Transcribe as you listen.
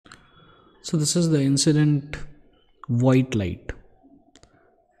So this is the incident white light.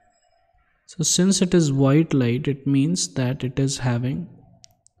 So since it is white light, it means that it is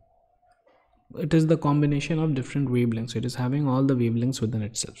the combination of different wavelengths. It is having all the wavelengths within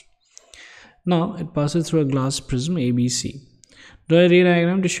itself. Now it passes through a glass prism ABC. Draw a ray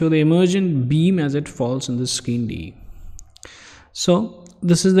diagram to show the emergent beam as it falls on the screen DE. So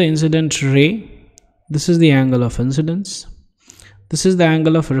this is the incident ray. This is the angle of incidence. This is the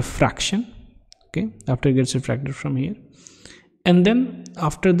angle of refraction. Okay, after it gets refracted from here, and then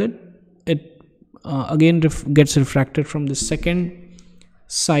after that it again gets refracted from the second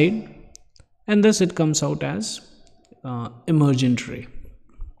side, and thus it comes out as emergent ray.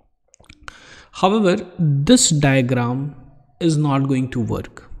 However, this diagram is not going to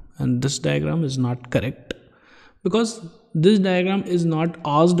work, and this diagram is not correct, because this diagram is not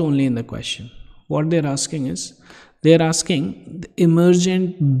asked only in the question. What they are asking is, they are asking the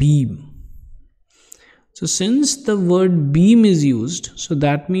emergent beam. So since the word beam is used, so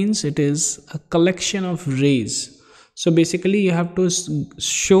that means it is a collection of rays. So basically you have to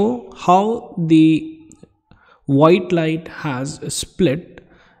show how the white light has split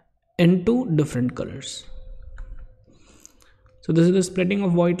into different colors. So this is the splitting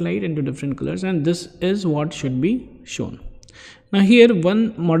of white light into different colors, and this is what should be shown. Now here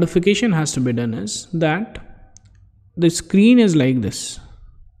one modification has to be done, is that the screen is like this.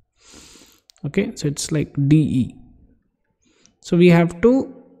 Okay, so it's like DE. So we have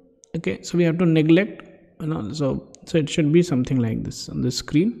to neglect, so it should be something like this on the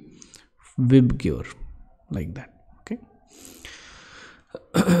screen, Wibgyor, like that. Okay.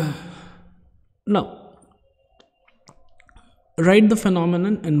 Now write the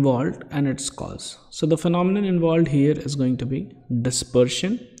phenomenon involved and its cause. So the phenomenon involved here is going to be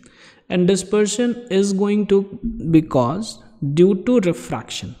dispersion, and dispersion is going to be caused due to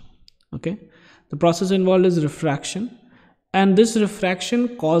refraction. Okay, the process involved is refraction, and this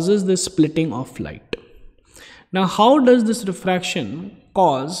refraction causes the splitting of light. Now how does this refraction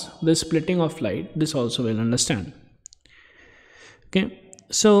cause the splitting of light? This also we'll understand. Okay,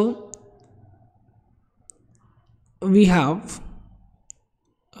 so we have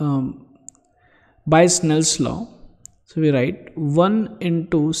by Snell's law, so we write 1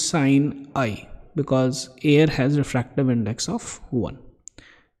 into sine I, because air has refractive index of 1.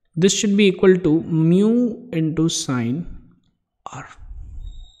 This should be equal to mu into sine R.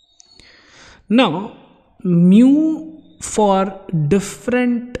 Now mu for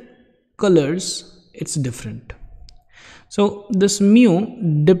different colors, it's different. So this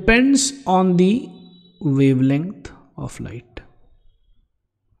mu depends on the wavelength of light.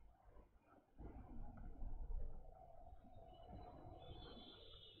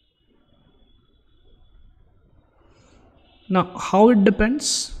 Now how it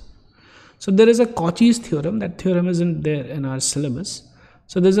depends? So there is a Cauchy's theorem. That theorem isn't there in our syllabus.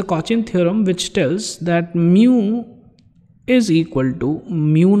 So there is a Cauchy theorem which tells that mu is equal to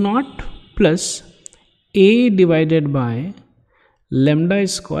mu naught plus A divided by lambda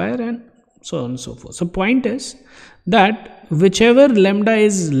square, and so on and so forth. So point is that whichever lambda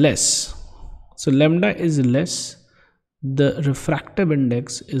is less, so lambda is less, the refractive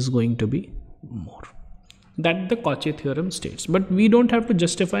index is going to be more. That the Cauchy theorem states, but we don't have to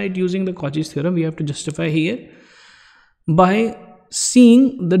justify it using the Cauchy's theorem. We have to justify here by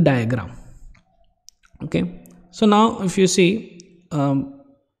seeing the diagram. Okay, so now if you see,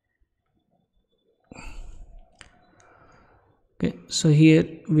 okay, so here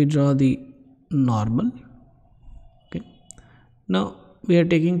we draw the normal. Okay, now we are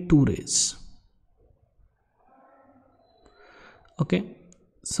taking two rays. Okay,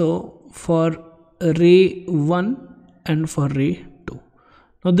 so for ray 1 and for ray 2.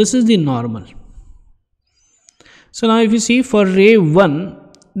 Now this is the normal. So now if you see, for ray 1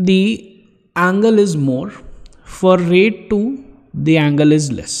 the angle is more, for ray 2 the angle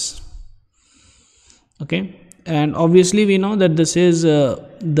is less. Okay, and obviously we know that this is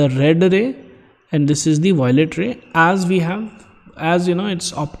the red ray and this is the violet ray, as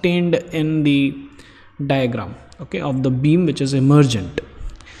it's obtained in the diagram, okay, of the beam which is emergent.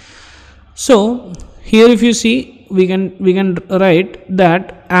 So here if you see, we can write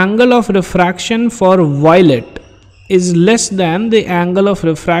that angle of refraction for violet is less than the angle of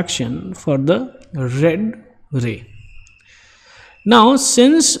refraction for the red ray. Now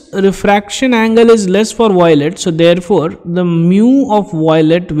since refraction angle is less for violet, so therefore the mu of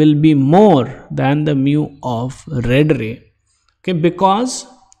violet will be more than the mu of red ray. Okay, because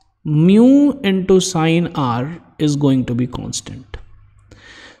mu into sine R is going to be constant.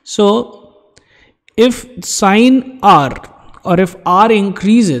 So if sine R, or if R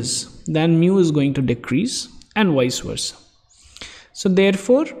increases, then mu is going to decrease, and vice versa. So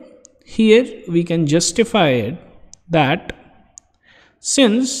therefore here we can justify it that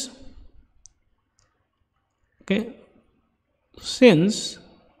since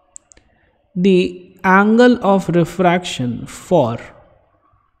the angle of refraction for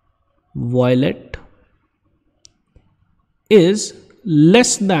violet is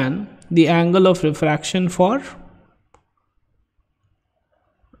less than the angle of refraction for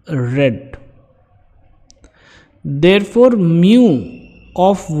red, therefore mu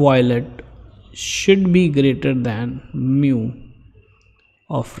of violet should be greater than mu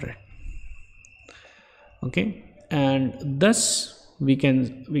of red. Okay, and thus we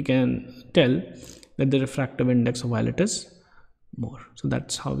can tell that the refractive index of violet is more. So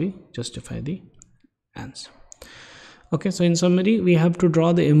that's how we justify the answer. Okay, so in summary, we have to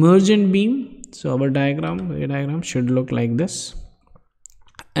draw the emergent beam. So our diagram should look like this,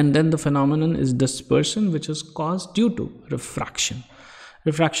 and then the phenomenon is dispersion, which is caused due to refraction.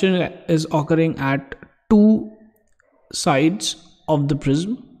 Refraction is occurring at two sides of the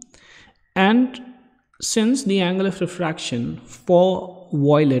prism, and since the angle of refraction for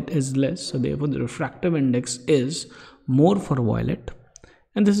violet is less, so therefore the refractive index is more for violet.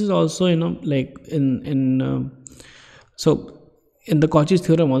 And this is also, like so in the Cauchy's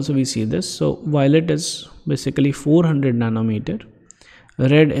theorem also we see this. So violet is basically 400 nanometer,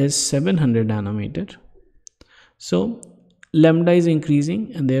 red is 700 nanometer. So lambda is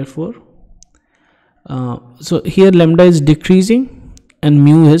increasing, and therefore so here lambda is decreasing and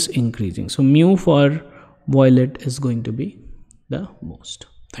mu is increasing. So mu for violet is going to be the most.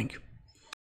 Thank you.